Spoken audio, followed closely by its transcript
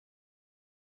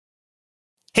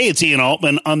Hey, it's Ian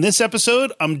Altman. On this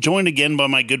episode, I'm joined again by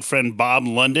my good friend Bob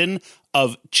London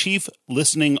of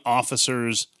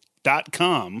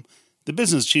ChiefListeningOfficers.com. The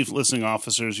business Chief Listening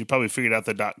Officers, you probably figured out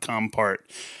the .com part.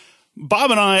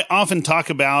 Bob and I often talk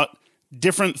about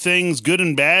different things, good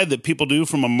and bad, that people do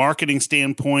from a marketing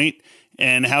standpoint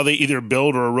and how they either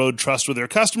build or erode trust with their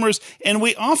customers. And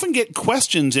we often get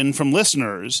questions in from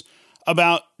listeners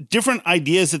about different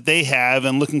ideas that they have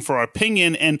and looking for our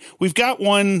opinion. And we've got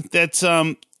one that's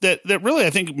that really,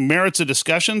 I think, merits a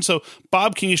discussion. So,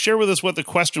 Bob, can you share with us what the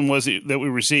question was that we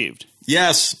received?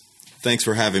 Yes. Thanks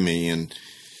for having me, Ian.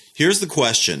 Here's the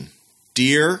question.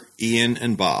 Dear Ian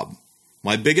and Bob,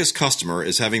 my biggest customer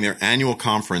is having their annual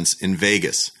conference in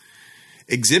Vegas.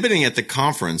 Exhibiting at the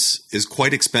conference is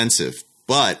quite expensive,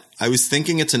 but I was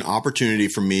thinking it's an opportunity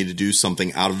for me to do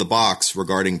something out of the box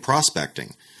regarding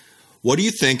prospecting. What do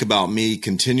you think about me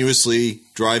continuously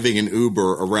driving an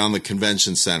Uber around the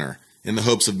convention center in the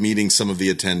hopes of meeting some of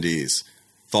the attendees?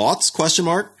 Thoughts? ?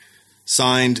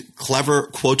 Signed, Clever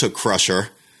Quota Crusher,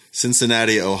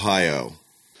 Cincinnati, Ohio.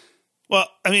 Well,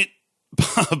 I mean,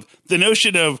 Bob, the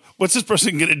notion of what's this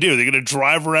person going to do? They're going to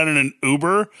drive around in an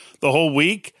Uber the whole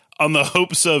week on the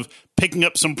hopes of picking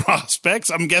up some prospects?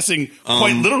 I'm guessing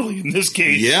quite literally in this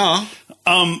case. Yeah.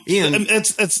 Ian,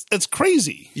 it's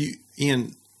crazy.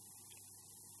 Ian,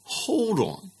 hold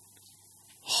on.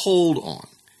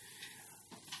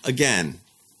 Again,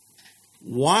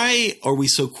 why are we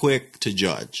so quick to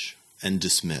judge and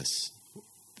dismiss?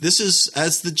 This is,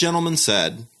 as the gentleman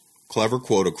said, Clever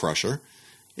Quota Crusher.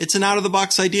 It's an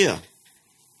out-of-the-box idea.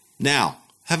 Now,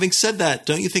 having said that,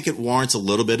 don't you think it warrants a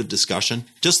little bit of discussion?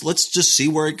 Let's just see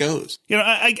where it goes. You know,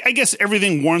 I guess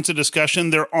everything warrants a discussion.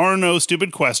 There are no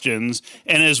stupid questions,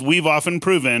 and as we've often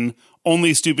proven,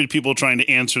 only stupid people trying to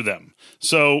answer them.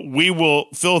 So we will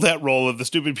fill that role of the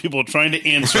stupid people trying to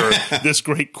answer this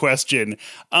great question.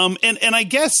 And I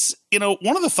guess, you know,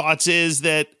 one of the thoughts is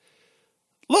that,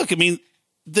 look, I mean,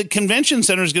 the convention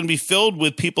center is going to be filled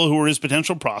with people who are his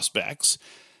potential prospects.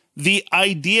 The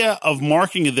idea of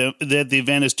marketing that the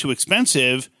event is too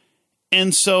expensive.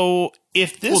 And so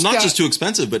if this Well, not just too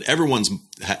expensive, but everyone's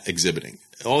exhibiting.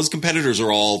 All his competitors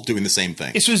are all doing the same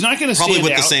thing. So he's not going to probably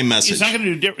with the same message. He's not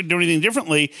going to do anything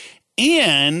differently.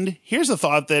 And here's a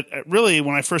thought that really,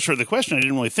 when I first heard the question, I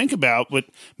didn't really think about, but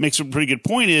makes a pretty good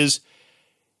point is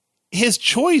his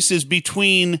choice is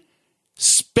between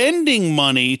spending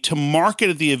money to market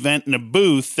at the event in a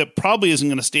booth that probably isn't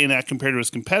going to stand out compared to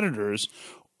his competitors,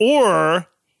 or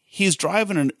he's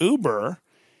driving an Uber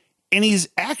and he's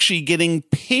actually getting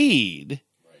paid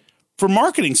for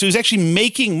marketing. So he's actually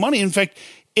making money. In fact,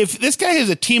 if this guy has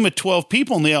a team of 12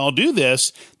 people and they all do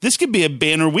this could be a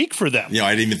banner week for them. Yeah,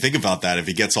 I didn't even think about that if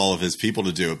he gets all of his people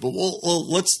to do it. But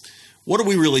what are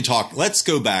we really talking? Let's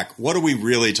go back. What are we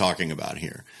really talking about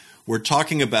here? We're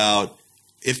talking about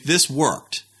if this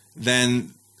worked,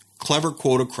 then Clever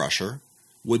Quota Crusher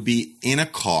would be in a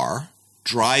car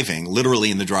driving,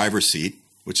 literally in the driver's seat,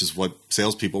 which is what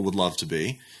salespeople would love to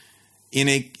be, in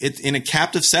a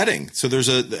captive setting. So there's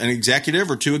an executive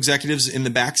or two executives in the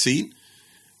back seat.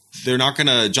 They're not going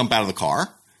to jump out of the car,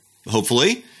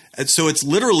 hopefully. And so it's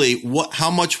literally how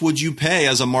much would you pay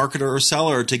as a marketer or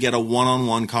seller to get a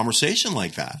one-on-one conversation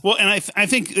like that? Well, and I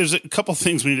think there's a couple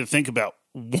things we need to think about.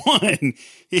 One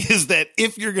is that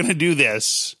if you're going to do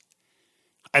this,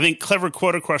 I think Clever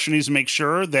Quota Crusher needs to make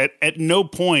sure that at no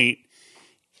point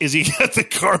is he got the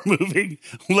car moving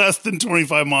less than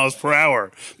 25 miles per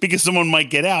hour because someone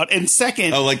might get out. And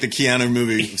second... Oh, like the Keanu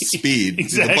movie Speed.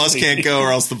 Exactly. The bus can't go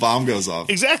or else the bomb goes off.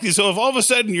 Exactly. So if all of a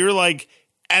sudden you're like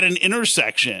at an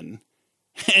intersection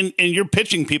and you're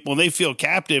pitching people and they feel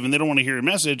captive and they don't want to hear your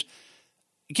message,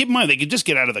 keep in mind they could just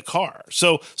get out of the car.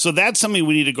 So that's something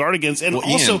we need to guard against. And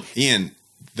also... Ian,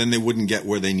 then they wouldn't get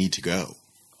where they need to go.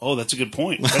 Oh, that's a good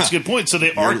point. So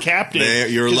they are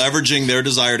captive. You're leveraging their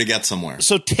desire to get somewhere.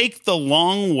 So take the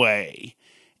long way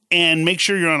and make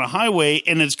sure you're on a highway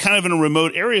and it's kind of in a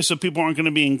remote area so people aren't going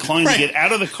to be inclined to get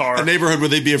out of the car. A neighborhood where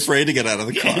they'd be afraid to get out of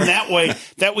the car. And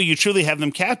that way you truly have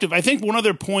them captive. I think one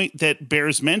other point that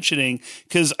bears mentioning,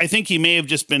 because I think he may have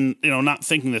just been, not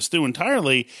thinking this through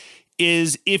entirely,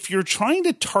 is if you're trying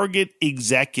to target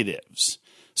executives.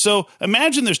 So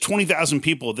imagine there's 20,000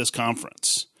 people at this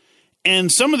conference.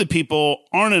 And some of the people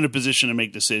aren't in a position to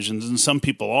make decisions, and some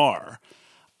people are.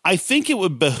 I think it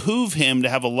would behoove him to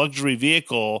have a luxury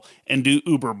vehicle and do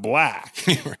Uber Black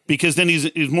because then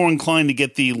he's more inclined to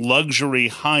get the luxury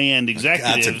high-end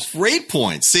executives. That's a great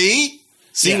point. See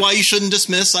why you shouldn't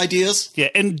dismiss ideas? Yeah,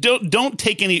 and don't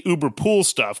take any Uber Pool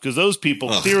stuff because those people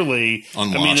clearly,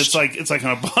 unwashed. I mean, it's like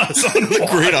on a bus. The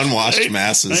great unwashed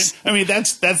masses. Right? I mean,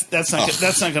 that's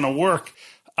not going to work.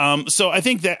 So I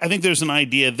think there's an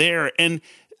idea there. And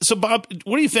so, Bob,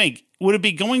 what do you think? Would it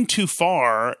be going too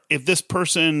far if this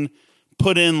person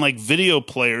put in like video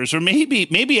players, or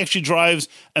maybe actually drives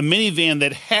a minivan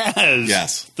that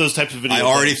has those types of video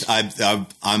players?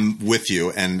 I'm with you,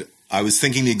 and I was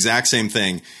thinking the exact same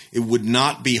thing. It would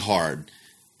not be hard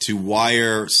to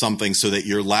wire something so that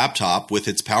your laptop with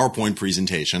its PowerPoint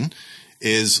presentation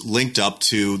is linked up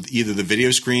to either the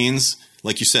video screens,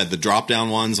 like you said, the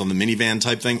drop-down ones on the minivan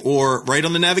type thing, or right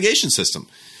on the navigation system.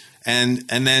 And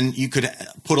then you could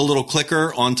put a little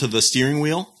clicker onto the steering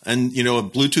wheel and, a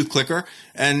Bluetooth clicker.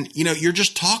 And, you're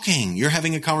just talking. You're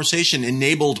having a conversation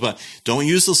enabled, but don't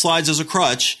use the slides as a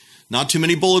crutch. Not too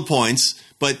many bullet points,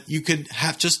 but you could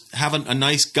have a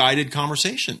nice guided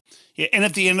conversation. Yeah, and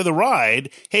at the end of the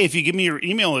ride, hey, if you give me your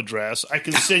email address, I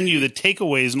can send you the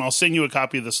takeaways and I'll send you a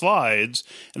copy of the slides,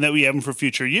 and that we have them for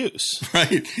future use.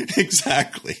 Right,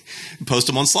 exactly. Post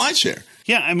them on SlideShare.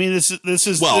 Yeah, I mean, this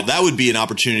is that would be an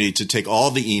opportunity to take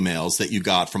all the emails that you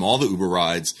got from all the Uber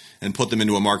rides and put them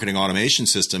into a marketing automation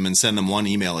system and send them one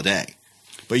email a day.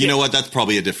 But you know what? That's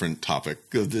probably a different topic.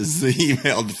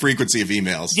 The frequency of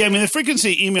emails. Yeah, I mean, the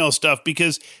frequency of email stuff,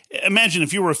 because imagine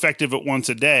if you were effective at once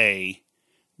a day,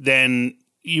 then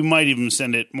you might even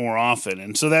send it more often.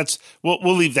 And so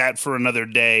we'll leave that for another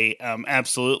day.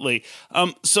 Absolutely.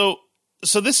 So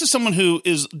this is someone who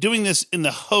is doing this in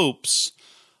the hopes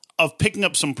of picking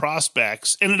up some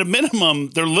prospects. And at a minimum,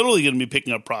 they're literally going to be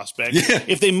picking up prospects. Yeah.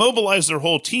 If they mobilize their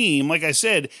whole team, like I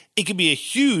said, it could be a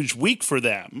huge week for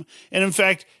them. And in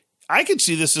fact, I could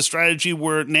see this as a strategy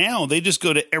where now they just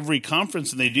go to every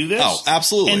conference and they do this. Oh,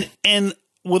 absolutely. And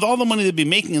with all the money they'd be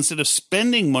making, instead of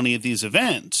spending money at these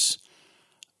events,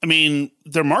 I mean,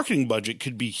 their marketing budget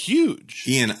could be huge.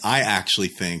 Ian, I actually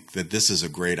think that this is a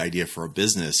great idea for a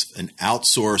business, an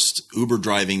outsourced Uber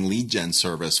driving lead gen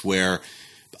service where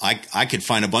I could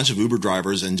find a bunch of Uber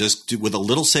drivers and just with a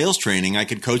little sales training, I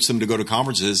could coach them to go to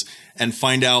conferences and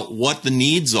find out what the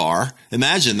needs are.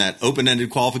 Imagine that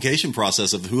open-ended qualification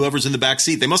process of whoever's in the back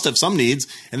seat. They must have some needs,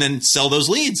 and then sell those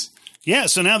leads. Yeah,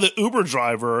 so now the Uber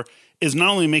driver is not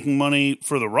only making money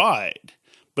for the ride,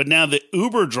 but now the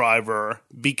Uber driver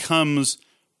becomes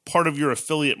part of your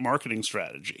affiliate marketing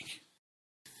strategy.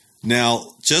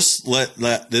 Now, just let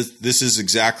this is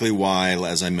exactly why,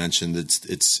 as I mentioned,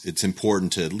 it's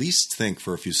important to at least think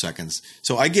for a few seconds.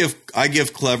 So I give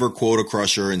Clever Quota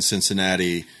Crusher in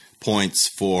Cincinnati points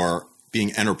for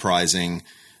being enterprising,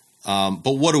 but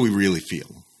what do we really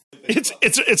feel?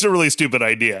 It's a really stupid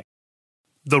idea.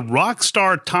 The rock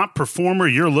star top performer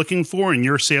you're looking for in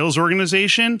your sales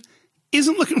organization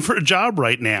isn't looking for a job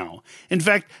right now. In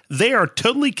fact, they are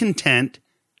totally content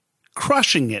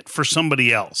crushing it for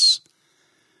somebody else.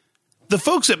 The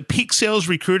folks at Peak Sales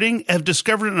Recruiting have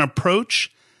discovered an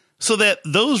approach so that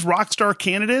those rockstar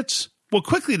candidates will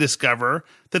quickly discover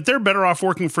that they're better off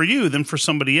working for you than for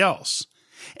somebody else.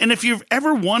 And if you've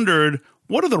ever wondered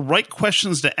what are the right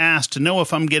questions to ask to know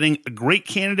if I'm getting a great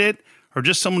candidate or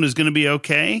just someone who's going to be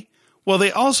okay, well,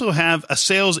 they also have a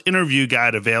sales interview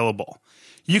guide available.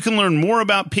 You can learn more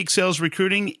about Peak Sales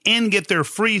Recruiting and get their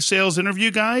free sales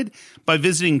interview guide by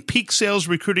visiting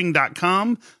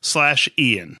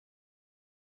peaksalesrecruiting.com/Ian.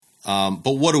 But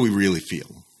what do we really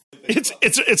feel?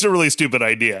 It's a really stupid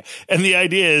idea. And the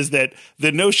idea is that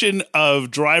the notion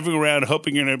of driving around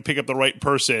hoping you're going to pick up the right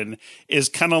person is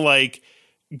kind of like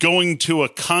going to a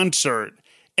concert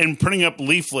and printing up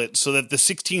leaflets so that the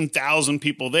 16,000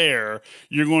 people there,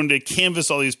 you're going to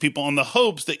canvass all these people in the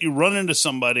hopes that you run into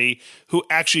somebody who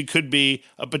actually could be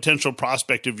a potential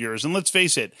prospect of yours. And let's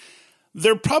face it,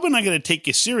 they're probably not going to take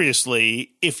you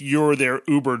seriously if you're their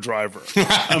Uber driver.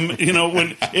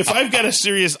 If I've got a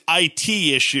serious IT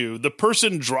issue, the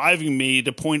person driving me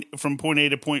from point A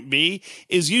to point B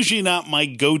is usually not my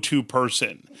go-to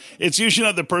person. It's usually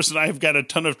not the person I've got a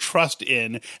ton of trust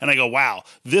in, and I go, wow,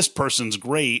 this person's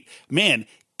great. Man,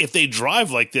 if they drive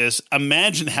like this,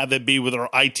 imagine how that'd be with our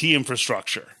IT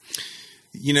infrastructure.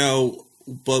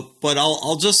 But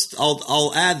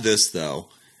I'll add this though.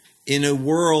 In a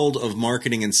world of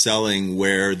marketing and selling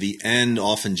where the end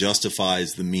often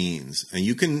justifies the means, and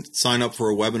you can sign up for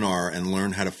a webinar and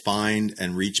learn how to find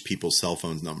and reach people's cell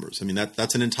phone numbers. I mean,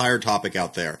 that's an entire topic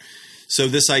out there. So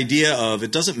this idea of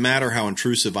it doesn't matter how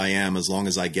intrusive I am as long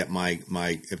as I get my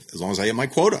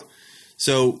quota.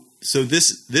 So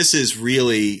this is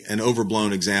really an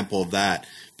overblown example of that,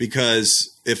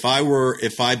 because if I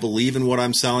believe in what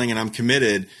I'm selling and I'm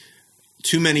committed,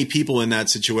 too many people in that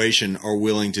situation are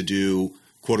willing to do,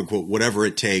 quote unquote, whatever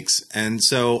it takes. And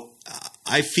so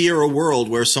I fear a world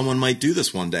where someone might do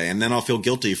this one day, and then I'll feel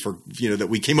guilty for, that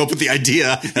we came up with the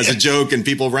idea as a joke and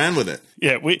people ran with it.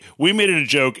 Yeah, we made it a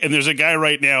joke, and there's a guy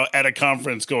right now at a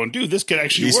conference going, dude, this could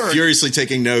actually He's work. furiously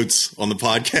taking notes on the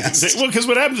podcast. Well, because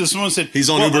what happens is someone said... He's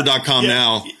on Uber.com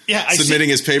now, submitting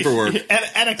his paperwork.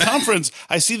 At a conference,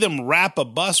 I see them wrap a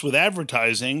bus with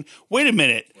advertising. Wait a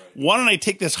minute. Why don't I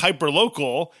take this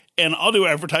hyperlocal and I'll do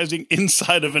advertising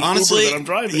inside of an Uber that I'm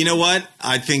driving? You know what?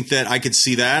 I think that I could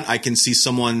see that. I can see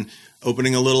someone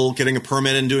getting a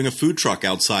permit and doing a food truck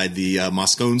outside the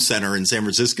Moscone Center in San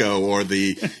Francisco or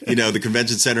the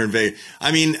convention center in Vegas.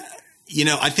 I mean,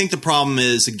 I think the problem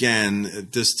is, again,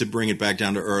 just to bring it back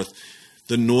down to earth,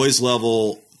 the noise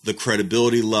level, the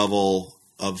credibility level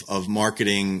of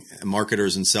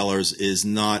marketers and sellers is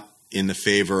not in the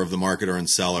favor of the marketer and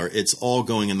seller. It's all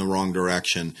going in the wrong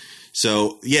direction.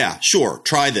 So, yeah, sure,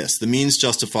 try this. The means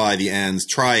justify the ends.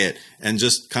 Try it and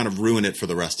just kind of ruin it for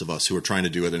the rest of us who are trying to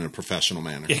do it in a professional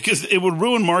manner. Yeah, because it would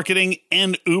ruin marketing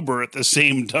and Uber at the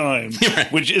same time, right.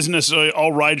 Which isn't necessarily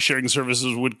all ride-sharing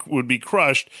services would be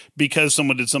crushed because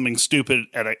someone did something stupid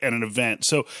at an event.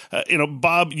 So,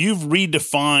 Bob, you've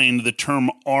redefined the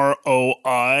term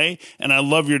ROI, and I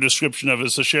love your description of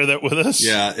it, so share that with us.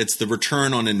 Yeah, it's the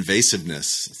return on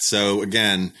invasiveness. So,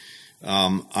 again...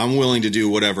 I'm willing to do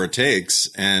whatever it takes,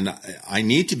 and I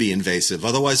need to be invasive.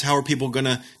 Otherwise, how are people going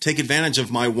to take advantage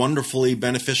of my wonderfully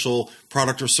beneficial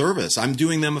product or service? I'm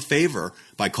doing them a favor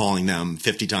by calling them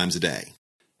 50 times a day.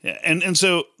 Yeah, and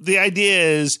so the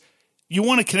idea is you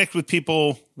want to connect with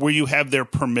people where you have their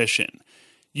permission.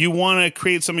 You want to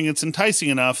create something that's enticing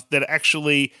enough that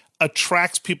actually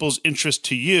attracts people's interest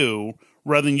to you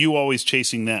rather than you always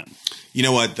chasing them. You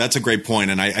know what? That's a great point.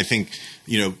 And I think,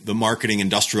 the marketing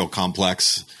industrial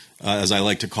complex, as I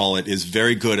like to call it, is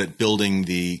very good at building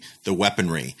the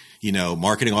weaponry,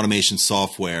 marketing automation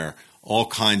software, all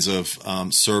kinds of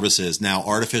services. Now,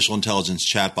 artificial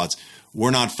intelligence chatbots,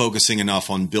 we're not focusing enough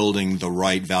on building the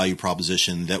right value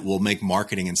proposition that will make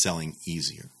marketing and selling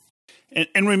easier.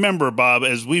 And remember, Bob,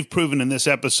 as we've proven in this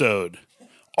episode,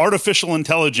 artificial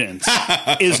intelligence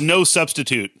is no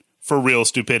substitute for real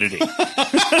stupidity.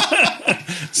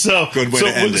 Good way to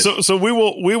end it. So we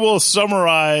will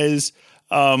summarize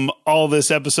all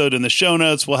this episode in the show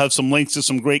notes. We'll have some links to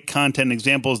some great content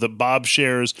examples that Bob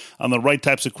shares on the right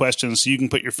types of questions so you can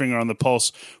put your finger on the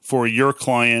pulse for your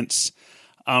clients.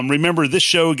 Remember, this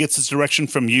show gets its direction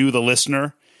from you, the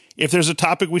listener. If there's a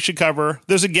topic we should cover,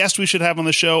 there's a guest we should have on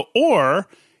the show, or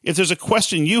if there's a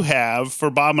question you have for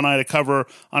Bob and I to cover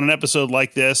on an episode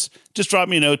like this, just drop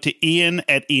me a note to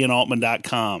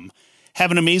ian@ianaltman.com.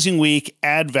 Have an amazing week,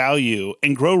 add value,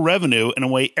 and grow revenue in a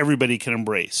way everybody can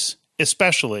embrace,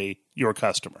 especially your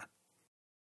customer.